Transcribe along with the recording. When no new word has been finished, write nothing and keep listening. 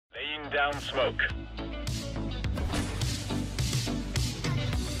Laying down smoke.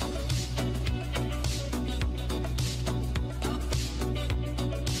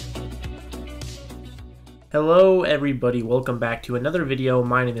 Hello everybody, welcome back to another video.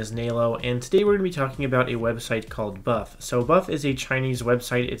 My name is Nalo, and today we're going to be talking about a website called Buff. So Buff is a Chinese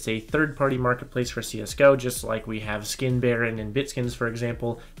website. It's a third-party marketplace for CSGO, just like we have Skin Baron and BitSkins, for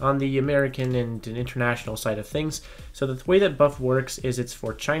example, on the American and international side of things. So the way that Buff works is it's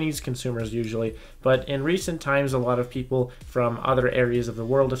for Chinese consumers usually, but in recent times a lot of people from other areas of the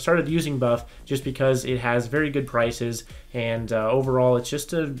world have started using Buff just because it has very good prices, and overall it's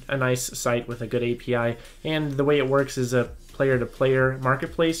just a nice site with a good API. And the way it works is a player-to-player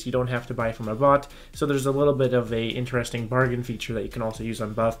marketplace. You don't have to buy from a bot, so there's a little bit of a interesting bargain feature that you can also use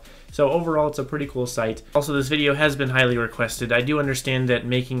on Buff. So overall, it's a pretty cool site. Also, this video has been highly requested. I do understand that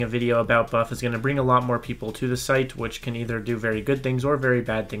making a video about Buff is going to bring a lot more people to the site, which can either do very good things or very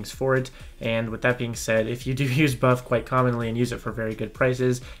bad things for it. And with that being said, if you do use Buff quite commonly and use it for very good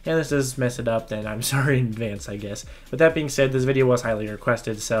prices, and this does mess it up, then I'm sorry in advance, I guess. With that being said, this video was highly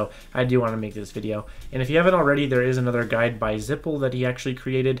requested, so I do want to make this video. And if you haven't already, there is another guide by Zipple that he actually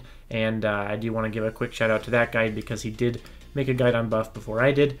created, and I do want to give a quick shout out to that guy because he did make a guide on Buff before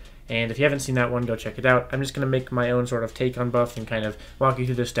I did. And if you haven't seen that one, go check it out. I'm just going to make my own sort of take on Buff and kind of walk you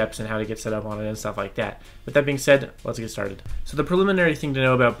through the steps and how to get set up on it and stuff like that. With that being said, let's get started. So the preliminary thing to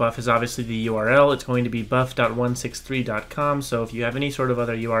know about Buff is obviously the URL. It's going to be Buff.163.com, so if you have any sort of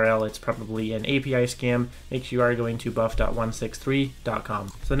other URL, it's probably an API scam. Make sure you are going to Buff.163.com.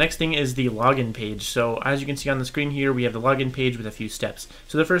 So the next thing is the login page. So as you can see on the screen here, we have the login page with a few steps.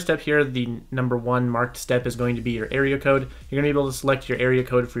 So the first step here, the number one marked step, is going to be your area code. You're going to be able to select your area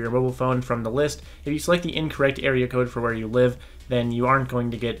code for your mobile phone from the list. If you select the incorrect area code for where you live, then you aren't going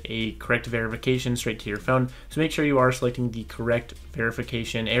to get a correct verification straight to your phone. So make sure you are selecting the correct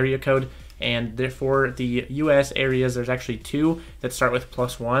verification area code. And therefore, the US areas, there's actually two that start with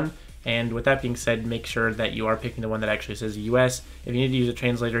 +1. And with that being said, make sure that you are picking the one that actually says US. If you need to use a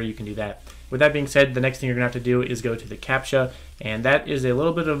translator, you can do that. With that being said, the next thing you're going to have to do is go to the CAPTCHA, and that is a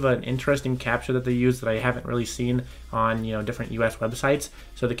little bit of an interesting CAPTCHA that they use that I haven't really seen on different US websites.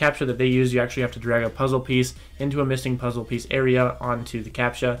 So the CAPTCHA that they use, you actually have to drag a puzzle piece into a missing puzzle piece area onto the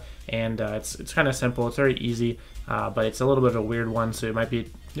CAPTCHA, and it's kind of simple. It's very easy, but it's a little bit of a weird one, so you might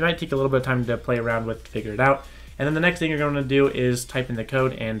take a little bit of time to play around with to figure it out. And then the next thing you're going to do is type in the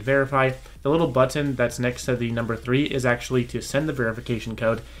code and verify. The little button that's next to the number 3 is actually to send the verification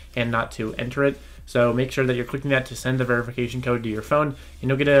code and not to enter it. So make sure that you're clicking that to send the verification code to your phone, and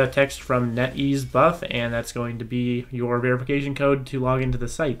you'll get a text from NetEase Buff, and that's going to be your verification code to log into the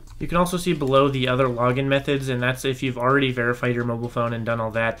site. You can also see below the other login methods, and that's if you've already verified your mobile phone and done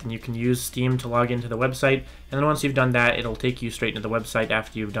all that, then you can use Steam to log into the website, and then once you've done that, it'll take you straight into the website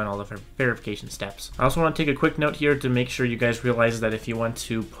after you've done all the verification steps. I also want to take a quick note here to make sure you guys realize that if you want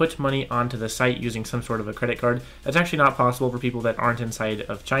to put money onto the site using some sort of a credit card, that's actually not possible for people that aren't inside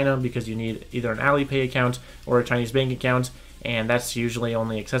of China, because you need either an Alipay account or a Chinese bank account, and that's usually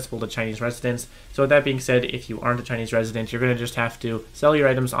only accessible to Chinese residents. So with that being said, if you aren't a Chinese resident, you're going to just have to sell your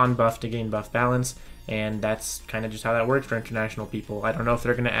items on Buff to gain Buff balance, and that's kind of just how that works for international people. I don't know if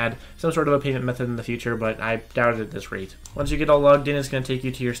they're going to add some sort of a payment method in the future, but I doubt it at this rate. Once you get all logged in, it's going to take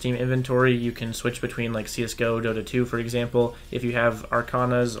you to your Steam inventory. You can switch between like CSGO, Dota 2, for example, if you have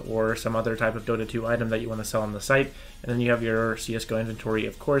Arcanas or some other type of Dota 2 item that you want to sell on the site. And then you have your CSGO inventory,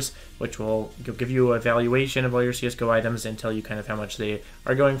 of course, which will give you a valuation of all your CSGO items and tell you kind of how much they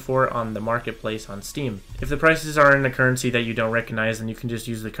are going for on the marketplace on Steam. If the prices are in a currency that you don't recognize, then you can just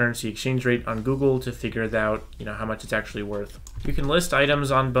use the currency exchange rate on Google to figure out, how much it's actually worth. You can list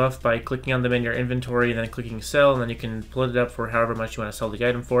items on Buff by clicking on them in your inventory and then clicking sell, and then you can pull it up for however much you want to sell the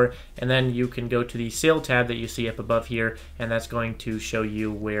item for, and then you can go to the sale tab that you see up above here, and that's going to show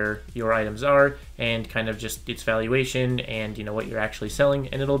you where your items are and kind of just its valuation and what you're actually selling,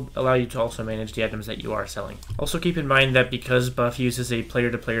 and it'll allow you to also manage the items that you are selling. Also keep in mind that because Buff uses a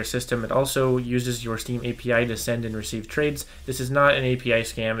player-to-player system, it also uses your Steam API to send and receive trades. This is not an API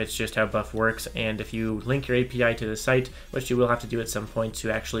scam, it's just how Buff works, and if you link your API to the site, which you will have to do at some point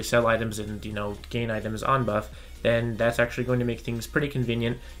to actually sell items and gain items on Buff, then that's actually going to make things pretty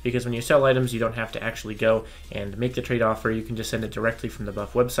convenient, because when you sell items, you don't have to actually go and make the trade offer. You can just send it directly from the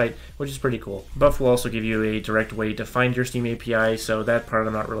Buff website, which is pretty cool. Buff will also give you a direct way to find your Steam API, so that part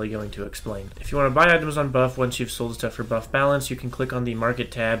I'm not really going to explain. If you want to buy items on Buff once you've sold stuff for Buff balance, you can click on the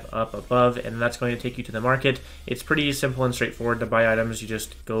Market tab up above, and that's going to take you to the market. It's pretty simple and straightforward to buy items. You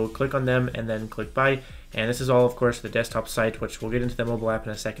just go click on them and then click buy, And this is all, of course, the desktop site, which we'll get into the mobile app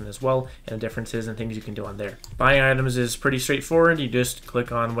in a second as well, and the differences and things you can do on there. Buying items is pretty straightforward. You just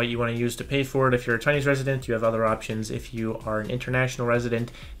click on what you want to use to pay for it. If you're a Chinese resident, you have other options. If you are an international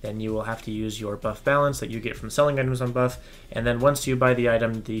resident, then you will have to use your Buff balance that you get from selling items on Buff. And then once you buy the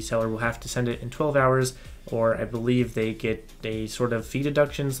item, the seller will have to send it in 12 hours, or I believe they get a sort of fee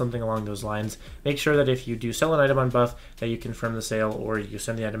deduction, something along those lines. Make sure that if you do sell an item on Buff, that you confirm the sale or you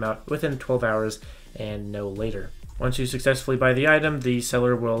send the item out within 12 hours and no later. Once you successfully buy the item, the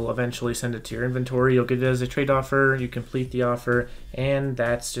seller will eventually send it to your inventory. You'll get it as a trade offer, you complete the offer, and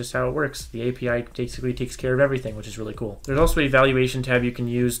that's just how it works. The API basically takes care of everything, which is really cool. There's also a valuation tab you can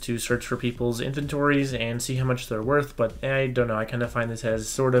use to search for people's inventories and see how much they're worth, but I don't know, I kind of find this as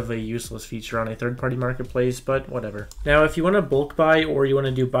sort of a useless feature on a third-party marketplace, but whatever. Now, if you want to bulk buy or you want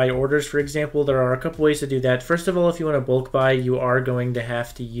to do buy orders, for example, there are a couple ways to do that. First of all, if you want to bulk buy, you are going to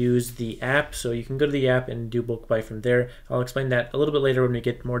have to use the app, so you can go to the app and do bulk buy from there. I'll explain that a little bit later when we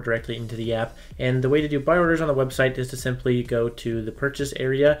get more directly into the app. And the way to do buy orders on the website is to simply go to the purchase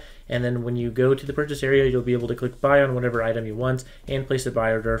area, and then when you go to the purchase area, you'll be able to click buy on whatever item you want and place a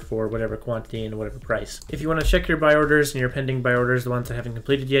buy order for whatever quantity and whatever price. If you want to check your buy orders and your pending buy orders, the ones that haven't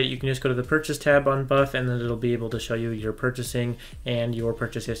completed yet, you can just go to the purchase tab on Buff, and then it'll be able to show you your purchasing and your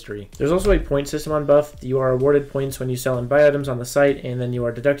purchase history. There's also a point system on Buff. You are awarded points when you sell and buy items on the site, and then you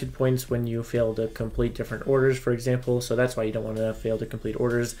are deducted points when you fail to complete different orders, for example. So that's why you don't want to fail to complete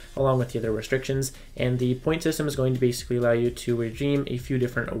orders, along with the other restrictions. And the point system is going to basically allow you to redeem a few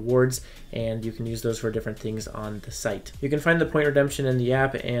different awards, and you can use those for different things on the site. You can find the point redemption in the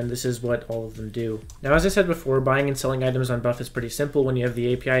app, and this is what all of them do. Now, as I said before, buying and selling items on Buff is pretty simple when you have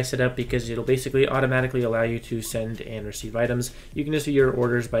the API set up, because it'll basically automatically allow you to send and receive items. You can just do your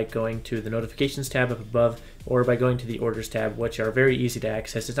orders by going to the notifications tab up above, or by going to the orders tab, which are very easy to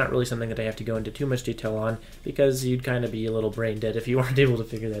access. It's not really something that I have to go into too much detail on, because you'd kind of be a little brain dead if you weren't able to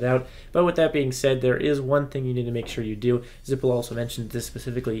figure that out. But with that being said, there is one thing you need to make sure you do. Zippel also mentioned this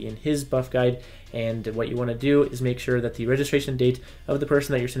specifically in his Buff guide, and what you want to do is make sure that the registration date of the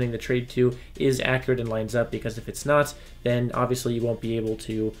person that you're sending the trade to is accurate and lines up, because if it's not, then obviously you won't be able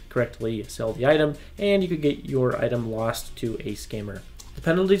to correctly sell the item, and you could get your item lost to a scammer. The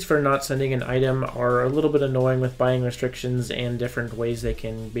penalties for not sending an item are a little bit annoying with buying restrictions and different ways they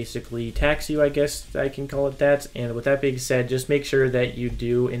can basically tax you, I guess I can call it that. And with that being said, just make sure that you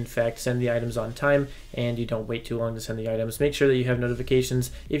do in fact send the items on time and you don't wait too long to send the items. Make sure that you have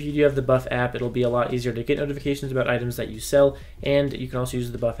notifications. If you do have the Buff app, it'll be a lot easier to get notifications about items that you sell, and you can also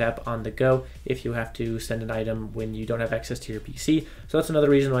use the Buff app on the go if you have to send an item when you don't have access to your PC. So that's another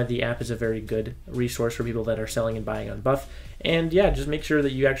reason why the app is a very good resource for people that are selling and buying on Buff. And yeah, just make sure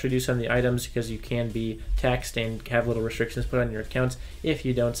that you actually do send the items, because you can be taxed and have little restrictions put on your accounts if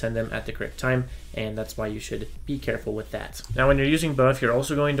you don't send them at the correct time, and that's why you should be careful with that. Now, when you're using Buff, you're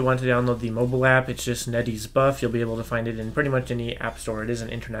also going to want to download the mobile app. It's just Nettie's Buff. You'll be able to find it in pretty much any app store. It is an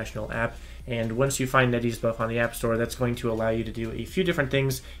international app. And once you find Nettie's Buff on the App Store, that's going to allow you to do a few different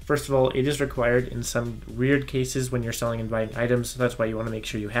things. First of all, it is required in some weird cases when you're selling and buying items, so that's why you want to make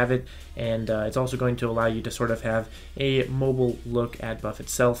sure you have it. And it's also going to allow you to sort of have a mobile look at Buff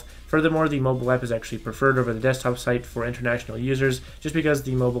itself. Furthermore, the mobile app is actually preferred over the desktop site for international users, just because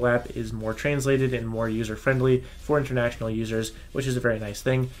the mobile app is more translated and more user-friendly for international users, which is a very nice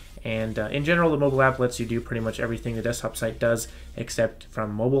thing. And in general, the mobile app lets you do pretty much everything the desktop site does, except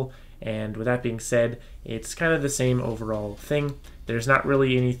from mobile. And with that being said, it's kind of the same overall thing. There's not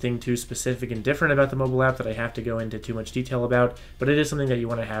really anything too specific and different about the mobile app that I have to go into too much detail about, but it is something that you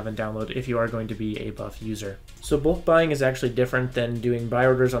want to have and download if you are going to be a Buff user. So bulk buying is actually different than doing buy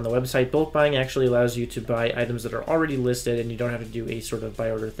orders on the website. Bulk buying actually allows you to buy items that are already listed, and you don't have to do a sort of buy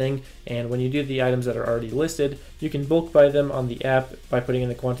order thing. And when you do the items that are already listed, you can bulk buy them on the app by putting in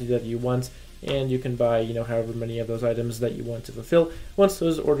the quantity that you want, and you can buy, you know, however many of those items that you want to fulfill. Once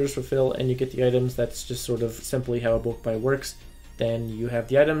those orders fulfill and you get the items, that's just sort of simply how a bulk buy works. Then you have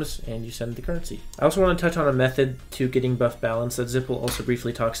the items and you send the currency. I also want to touch on a method to getting Buff balance that Zippel also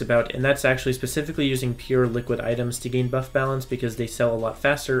briefly talks about, and that's actually specifically using pure liquid items to gain Buff balance, because they sell a lot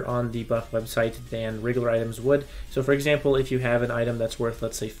faster on the Buff website than regular items would. So for example, if you have an item that's worth,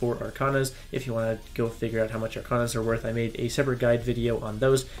 let's say, 4 Arcanas, if you want to go figure out how much Arcanas are worth, I made a separate guide video on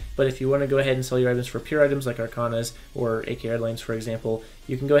those. But if you want to go ahead and sell your items for pure items like Arcanas or AK Airlines, for example,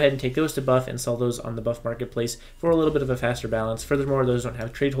 you can go ahead and take those to Buff and sell those on the Buff marketplace for a little bit of a faster balance. furthermore, those don't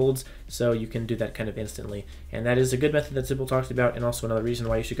have trade holds, so you can do that kind of instantly. And that is a good method that Sybil talks about, and also another reason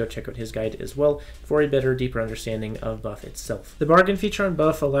why you should go check out his guide as well for a better, deeper understanding of Buff itself. The bargain feature on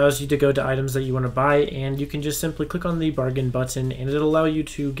Buff allows you to go to items that you want to buy, and you can just simply click on the bargain button, and it'll allow you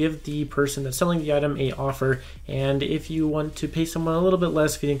to give the person that's selling the item a offer. And if you want to pay someone a little bit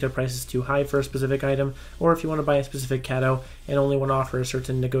less if you think their price is too high for a specific item, or if you want to buy a specific Cato and only want to offer a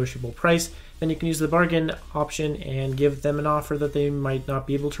certain negotiable price, then you can use the bargain option and give them an offer that they might not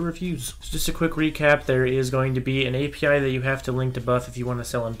be able to refuse. So just a quick recap, there is going to be an API that you have to link to Buff if you want to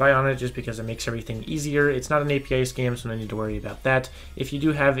sell and buy on it, just because it makes everything easier. It's not an API scam, so no need to worry about that. If you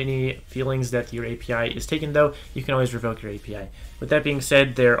do have any feelings that your API is taken though, you can always revoke your API. With that being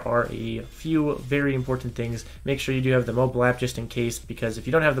said, there are a few very important things. Make sure you do have the mobile app just in case, because if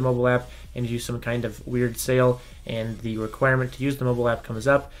you don't have the mobile app and you do some kind of weird sale and the requirement to use the mobile app comes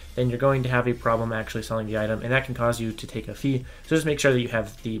up, then you're going to have a problem actually selling the item, and that can cause you to take a fee. So just make sure that you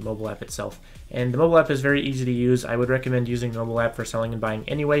have the mobile app itself. And the mobile app is very easy to use. I would recommend using the mobile app for selling and buying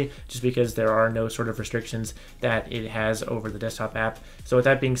anyway, just because there are no sort of restrictions that it has over the desktop app. So with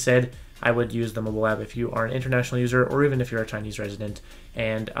that being said, I would use the mobile app if you are an international user, or even if you're a Chinese resident.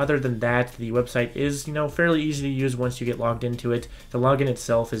 And other than that, the website is, fairly easy to use once you get logged into it. The login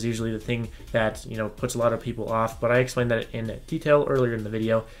itself is usually the thing that, puts a lot of people off, but I explained that in detail earlier in the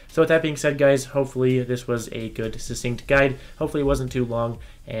video. So with that being said, guys, hopefully this was a good, succinct guide. Hopefully it wasn't too long,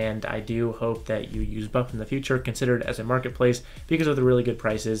 and I do hope that you use Buff in the future, consider it as a marketplace because of the really good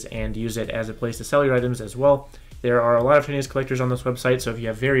prices, and use it as a place to sell your items as well. There are a lot of Chinese collectors on this website, so if you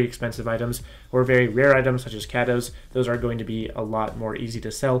have very expensive items or very rare items such as Catos, those are going to be a lot more easy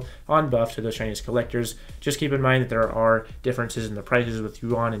to sell on Buff to those Chinese collectors. Just keep in mind that there are differences in the prices with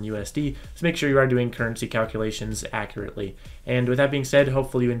Yuan and USD, so make sure you are doing currency calculations accurately. And with that being said,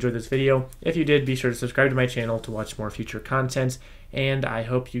 hopefully you enjoyed this video. If you did, be sure to subscribe to my channel to watch more future content. And I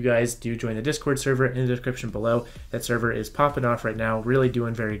hope you guys do join the Discord server in the description below. That server is popping off right now, really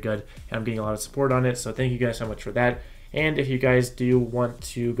doing very good, and I'm getting a lot of support on it, so thank you guys so much for that. And if you guys do want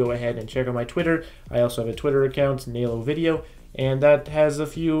to go ahead and check out my Twitter, I also have a Twitter account, Nalo Video, and that has a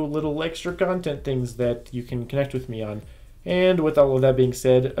few little extra content things that you can connect with me on. And with all of that being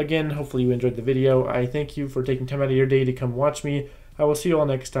said, again, hopefully you enjoyed the video. I thank you for taking time out of your day to come watch me. I will see you all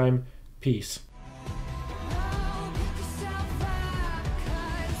next time. Peace.